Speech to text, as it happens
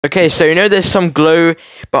Okay, so you know there's some glow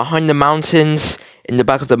behind the mountains in the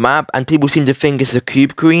back of the map, and people seem to think it's a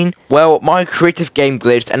cube queen. Well, my creative game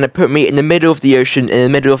glitched, and it put me in the middle of the ocean, in the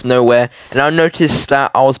middle of nowhere, and I noticed that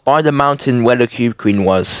I was by the mountain where the cube queen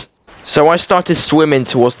was. So I started swimming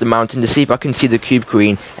towards the mountain to see if I can see the cube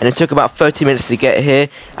queen, and it took about 30 minutes to get here,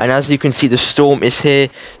 and as you can see the storm is here,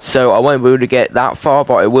 so I won't be able to get that far,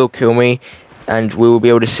 but it will kill me, and we will be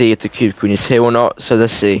able to see if the cube queen is here or not, so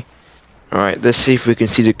let's see. Alright, let's see if we can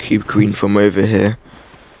see the cube queen from over here.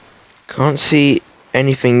 Can't see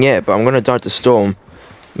anything yet, but I'm gonna die to storm.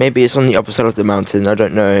 Maybe it's on the opposite side of the mountain. I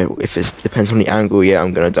don't know if it depends on the angle. Yeah,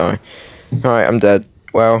 I'm gonna die. Alright, I'm dead.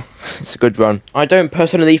 Well, it's a good run. I don't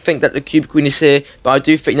personally think that the cube queen is here, but I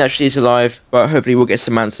do think that she is alive, but hopefully we'll get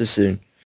some answers soon.